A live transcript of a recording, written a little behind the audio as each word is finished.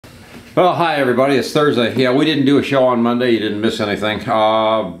Well, hi everybody, it's Thursday. Yeah, we didn't do a show on Monday, you didn't miss anything.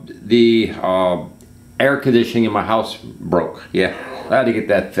 The air conditioning in my house broke. Yeah, I had to get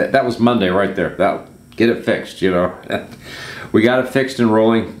that fixed. That was Monday right there. Get it fixed, you know. We got it fixed and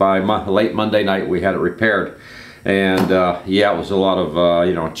rolling by late Monday night. We had it repaired. And yeah, it was a lot of,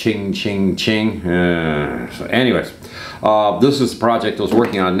 you know, ching, ching, ching. So anyways, this is the project I was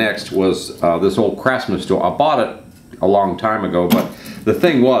working on next was this old Craftsman stool. I bought it a long time ago, but the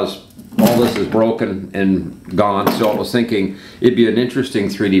thing was, all this is broken and gone, so I was thinking it'd be an interesting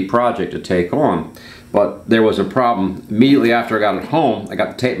 3D project to take on. But there was a problem. Immediately after I got it home, I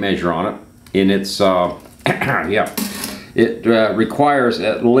got the tape measure on it, and it's, yeah, it requires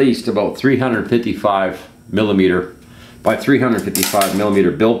at least about 355 millimeter by 355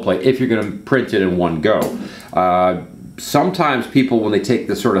 millimeter build plate if you're going to print it in one go. Sometimes people, when they take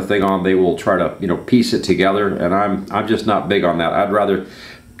this sort of thing on, they will try to, you know, piece it together, and I'm just not big on that. I'd rather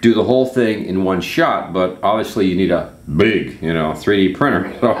do the whole thing in one shot, but obviously you need a big, you know, 3D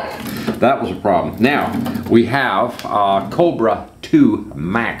printer. So that was a problem. Now we have Cobra 2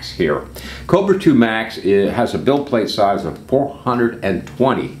 Max here. Cobra 2 Max has a build plate size of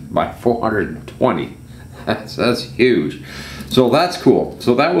 420 by 420. That's huge. So that's cool.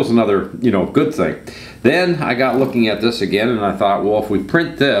 So that was another, you know, good thing. Then I got looking at this again, and I thought, well, if we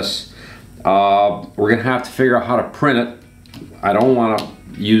print this, we're gonna have to figure out how to print it. I don't want to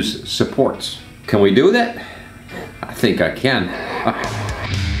use supports. Can we do that? I think I can.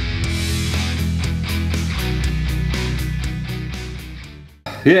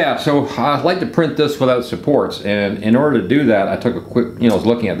 Yeah, so I'd like to print this without supports, and in order to do that, I took a quick, you know, I was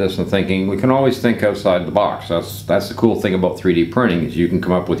looking at this and thinking, we can always think outside the box. That's the cool thing about 3D printing, is you can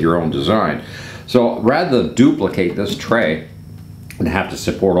come up with your own design. So rather than duplicate this tray and have to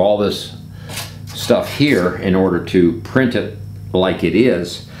support all this stuff here in order to print it like it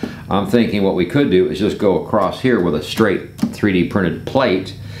is, I'm thinking what we could do is just go across here with a straight 3D printed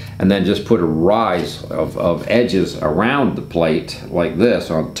plate, and then just put a rise of edges around the plate like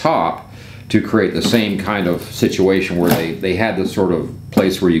this on top to create the same kind of situation where they had this sort of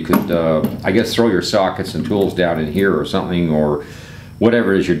place where you could, I guess, throw your sockets and tools down in here or something, or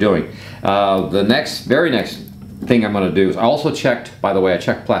whatever it is you're doing. The very next thing I'm going to do is I also checked, by the way, I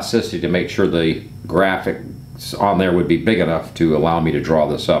checked Plasticity to make sure the graphics on there would be big enough to allow me to draw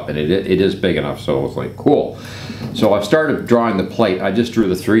this up, and it is big enough, so it's like cool. So I started drawing the plate. I just drew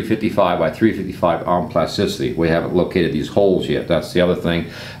the 355 by 355 on Plasticity. We haven't located these holes yet. That's the other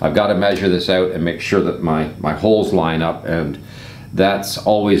thing. I've got to measure this out and make sure that my holes line up, and that's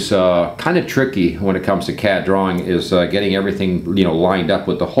always kind of tricky when it comes to CAD drawing, is getting everything, you know, lined up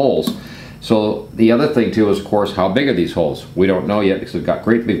with the holes. So the other thing too is, of course, how big are these holes? We don't know yet, because we've got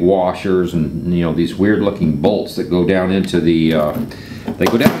great big washers and, you know, these weird looking bolts that go down into the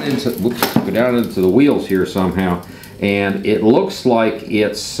go down into the wheels here somehow, and it looks like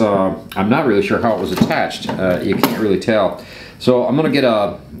it's I'm not really sure how it was attached. You can't really tell. So I'm gonna get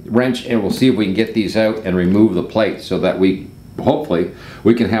a wrench and we'll see if we can get these out and remove the plate, so that hopefully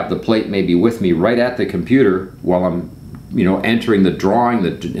we can have the plate maybe with me right at the computer while I'm, you know, entering the drawing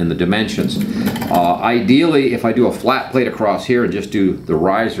and the dimensions. Ideally, if I do a flat plate across here and just do the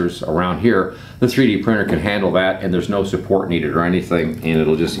risers around here, the 3D printer can handle that, and there's no support needed or anything, and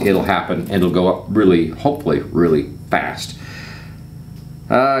it'll happen, and it'll go up really, hopefully, really fast.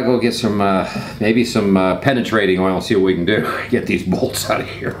 Go get some, maybe some penetrating oil and see what we can do. Get these bolts out of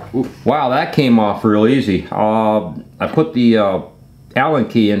here. Ooh. Wow, that came off real easy. I put the Allen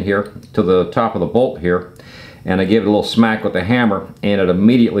key in here to the top of the bolt here, and I gave it a little smack with the hammer, and it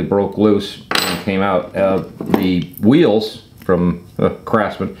immediately broke loose and came out. The wheels from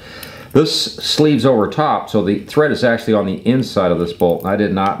Craftsman, this sleeves over top, so the thread is actually on the inside of this bolt. I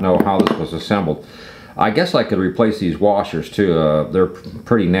did not know how this was assembled. I guess I could replace these washers too. They're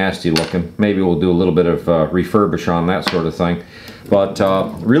pretty nasty looking. Maybe we'll do a little bit of refurbish on that sort of thing. But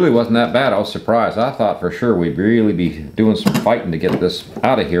really wasn't that bad. I was surprised. I thought for sure we'd really be doing some fighting to get this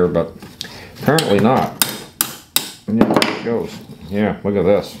out of here, but apparently not. Yeah, there it goes. Yeah, look at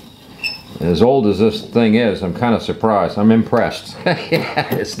this. As old as this thing is, I'm kind of surprised. I'm impressed.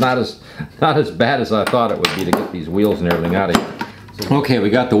 Yeah, it's not as bad as I thought it would be to get these wheels and everything out of here. Okay, we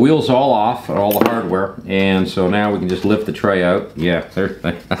got the wheels all off, all the hardware, and so now we can just lift the tray out. Yeah,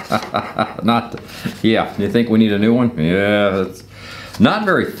 yeah, you think we need a new one? Yeah, it's not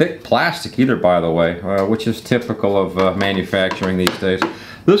very thick plastic either, by the way, which is typical of manufacturing these days.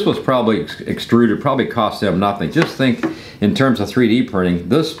 This was probably extruded, probably cost them nothing. Just think in terms of 3D printing,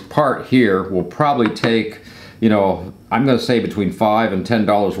 this part here will probably take, you know, I'm going to say between $5 and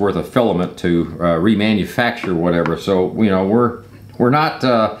 $10 worth of filament to remanufacture whatever. So, you know, we're we're not,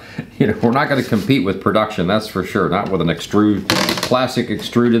 you know, we're not going to compete with production, that's for sure. Not with an plastic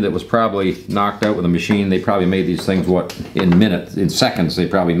extruded that was probably knocked out with a machine. They probably made these things, what, in minutes, in seconds, they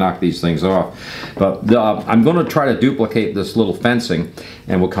probably knocked these things off. But I'm going to try to duplicate this little fencing,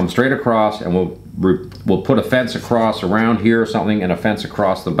 and we'll come straight across, and we'll put a fence across around here or something, and a fence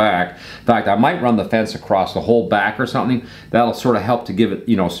across the back. In fact, I might run the fence across the whole back or something. That'll sort of help to give it,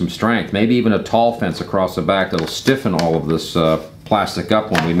 you know, some strength. Maybe even a tall fence across the back that'll stiffen all of this plastic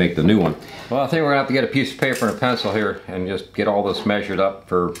up when we make the new one. Well, I think we're gonna have to get a piece of paper and a pencil here and just get all this measured up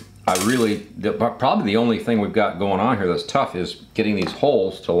for, probably the only thing we've got going on here that's tough is getting these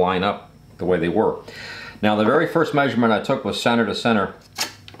holes to line up the way they were. Now, the very first measurement I took was center to center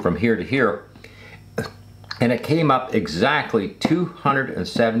from here to here, and it came up exactly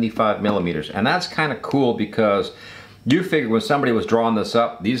 275 millimeters. And that's kind of cool because you figure when somebody was drawing this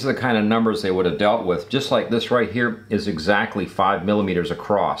up, these are the kind of numbers they would have dealt with. Just like this right here is exactly 5 millimeters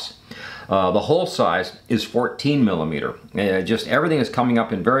across. The hole size is 14 millimeter. Just everything is coming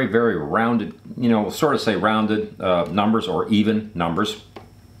up in very, very rounded, you know, sort of say rounded numbers or even numbers.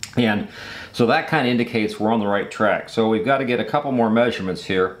 And so that kind of indicates we're on the right track. So we've got to get a couple more measurements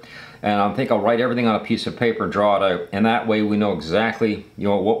here. And I think I'll write everything on a piece of paper and draw it out, and that way we know exactly, you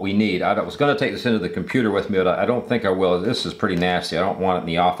know, what we need. I was going to take this into the computer with me, but I don't think I will. This is pretty nasty. I don't want it in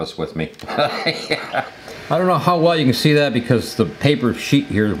the office with me. Yeah. I don't know how well you can see that because the paper sheet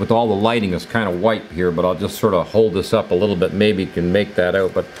here with all the lighting is kind of white here, but I'll just sort of hold this up a little bit. Maybe you can make that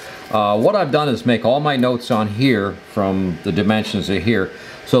out. But what I've done is make all my notes on here from the dimensions of here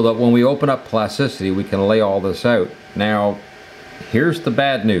so that when we open up Plasticity, we can lay all this out. Now, here's the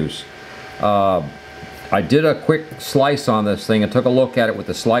bad news. I did a quick slice on this thing and took a look at it with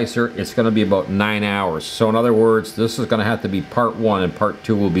the slicer. It's going to be about 9 hours. So in other words, this is going to have to be part 1 and part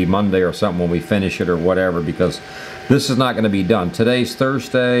 2 will be Monday or something when we finish it or whatever, because this is not going to be done. Today's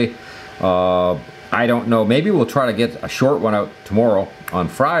Thursday. I don't know. Maybe we'll try to get a short one out tomorrow on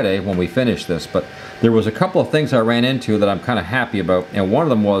Friday when we finish this. But there was a couple of things I ran into that I'm kind of happy about. And one of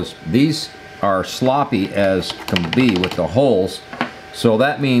them was these are sloppy as can be with the holes. So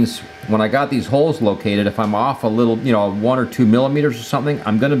that means when I got these holes located, if I'm off a little, you know, 1 or 2 millimeters or something,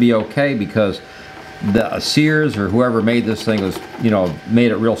 I'm going to be okay because the Sears or whoever made this thing was, you know,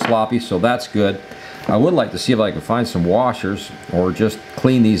 made it real sloppy, so that's good. I would like to see if I can find some washers or just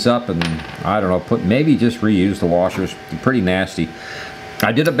clean these up and, I don't know, maybe just reuse the washers. They're pretty nasty.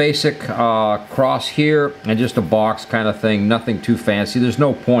 I did a basic cross here and just a box kind of thing, nothing too fancy. There's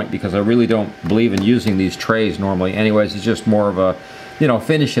no point because I really don't believe in using these trays normally. Anyways, it's just more of a, you know,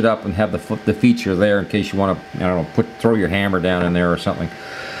 finish it up and have the feature there in case you want to, I don't know, throw your hammer down in there or something.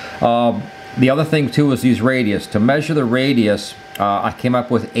 The other thing too is these radius. To measure the radius, I came up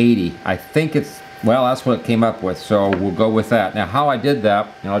with 80. I think it's, well, that's what it came up with, so we'll go with that. Now, how I did that,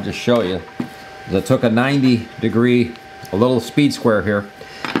 and I'll just show you, is I took a 90-degree, a little speed square here,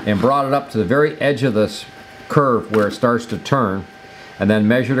 and brought it up to the very edge of this curve where it starts to turn, and then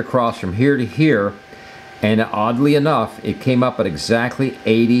measured across from here to here, and oddly enough, it came up at exactly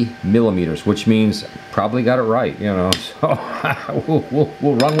 80 millimeters, which means probably got it right, you know. So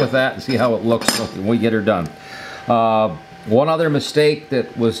we'll run with that and see how it looks when we get her done. One other mistake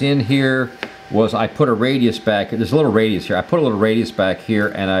that was in here was I put a radius back. There's a little radius here. I put a little radius back here,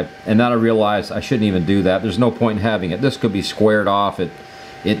 and then I realized I shouldn't even do that. There's no point in having it. This could be squared off. It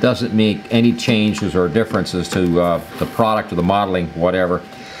doesn't make any changes or differences to the product or the modeling, whatever.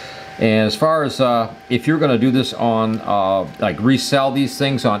 And as far as if you're going to do this on, like resell these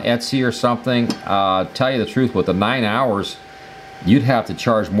things on Etsy or something, tell you the truth, with the 9 hours, you'd have to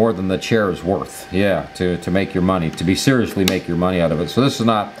charge more than the chair is worth, yeah, to make your money, to be seriously make your money out of it. So this is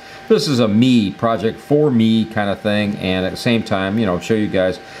not, this is a me project for me kind of thing, and at the same time, you know, show you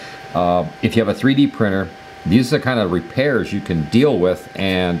guys, if you have a 3D printer, these are the kind of repairs you can deal with,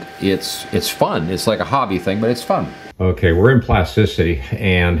 and it's fun. It's like a hobby thing, but it's fun. Okay, we're in Plasticity,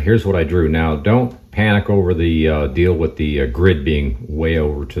 and here's what I drew. Now, don't panic over the deal with the grid being way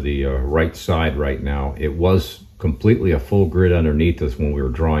over to the right side right now. It was completely a full grid underneath us when we were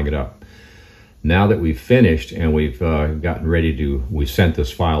drawing it up. Now that we've finished and we've gotten ready to, we sent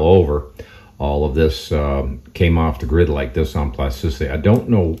this file over, all of this came off the grid like this on Plasticity. I don't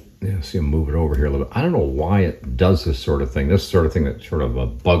know, see, I'll move it over here a little bit. I don't know why it does this sort of thing. This sort of thing that's sort of a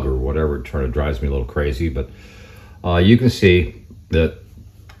bug or whatever, it sort of drives me a little crazy, but you can see that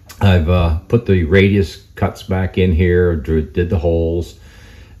I've put the radius cuts back in here, did the holes,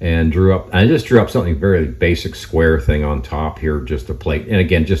 and I just drew up something very basic square thing on top here, just a plate, and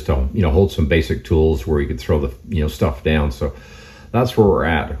again, just to, you know, hold some basic tools where you could throw the, you know, stuff down. So that's where we're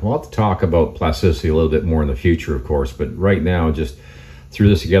at. We'll have to talk about Plasticity a little bit more in the future, of course, but right now, just threw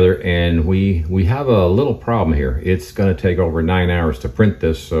this together, and we have a little problem here. It's going to take over 9 hours to print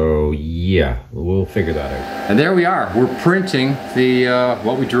this, so yeah, we'll figure that out. And there we are. We're printing the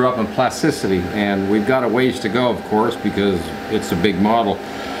what we drew up in Plasticity, and we've got a ways to go, of course, because it's a big model.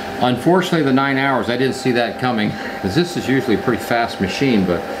 Unfortunately, the 9 hours, I didn't see that coming, because this is usually a pretty fast machine,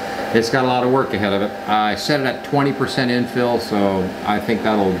 but it's got a lot of work ahead of it. I set it at 20% infill, so I think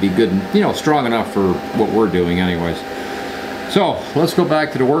that'll be good, you know, strong enough for what we're doing anyways. So let's go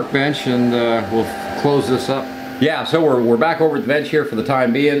back to the workbench, and we'll close this up. Yeah, so we're back over at the bench here for the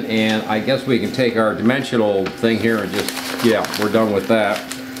time being, and I guess we can take our dimensional thing here and just, yeah, we're done with that.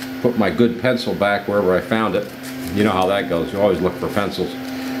 Put my good pencil back wherever I found it. You know how that goes. You always look for pencils.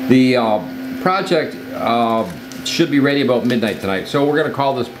 The project should be ready about midnight tonight, so we're going to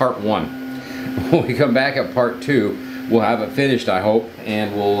call this part 1. When we come back at part 2, we'll have it finished, I hope,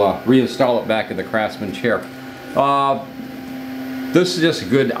 and we'll reinstall it back in the Craftsman chair. This is just a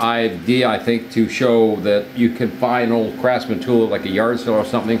good idea, I think, to show that you can buy an old Craftsman tool like a yard sale or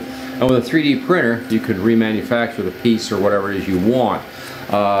something, and with a 3D printer you could remanufacture the piece or whatever it is you want.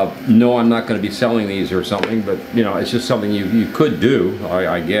 No, I'm not going to be selling these or something, but you know, it's just something you could do,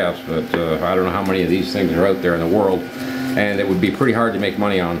 I guess, but I don't know how many of these things are out there in the world, and it would be pretty hard to make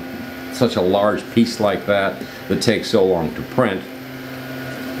money on such a large piece like that takes so long to print.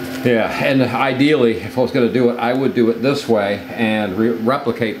 Yeah, and ideally, if I was going to do it, I would do it this way and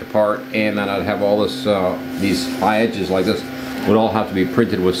replicate the part, and then I'd have all this, these high edges like this would all have to be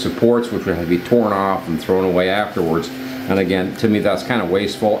printed with supports, which would have to be torn off and thrown away afterwards. And again, to me, that's kind of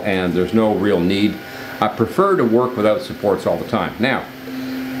wasteful, and there's no real need. I prefer to work without supports all the time. Now,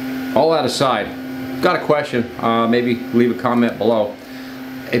 all that aside, got a question, maybe leave a comment below.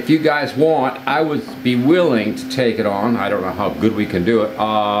 If you guys want, I would be willing to take it on. I don't know how good we can do it,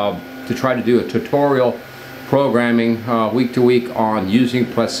 to try to do a tutorial programming week to week on using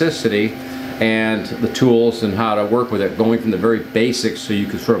Plasticity and the tools and how to work with it, going from the very basics so you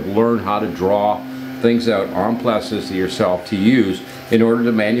can sort of learn how to draw things out on Plasticity yourself to use in order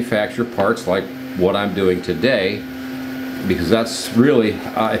to manufacture parts like what I'm doing today, because that's really,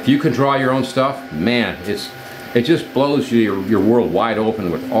 if you can draw your own stuff, man, it just blows your world wide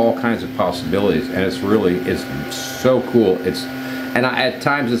open with all kinds of possibilities, and it's so cool. At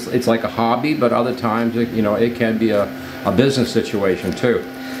times it's like a hobby, but other times you know, it can be a business situation too.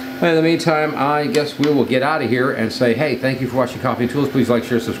 In the meantime, I guess we will get out of here and say, hey, thank you for watching Coffee and Tools. Please like,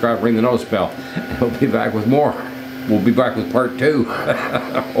 share, subscribe, ring the notice bell, and we'll be back with more. We'll be back with part 2.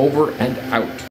 Over and out.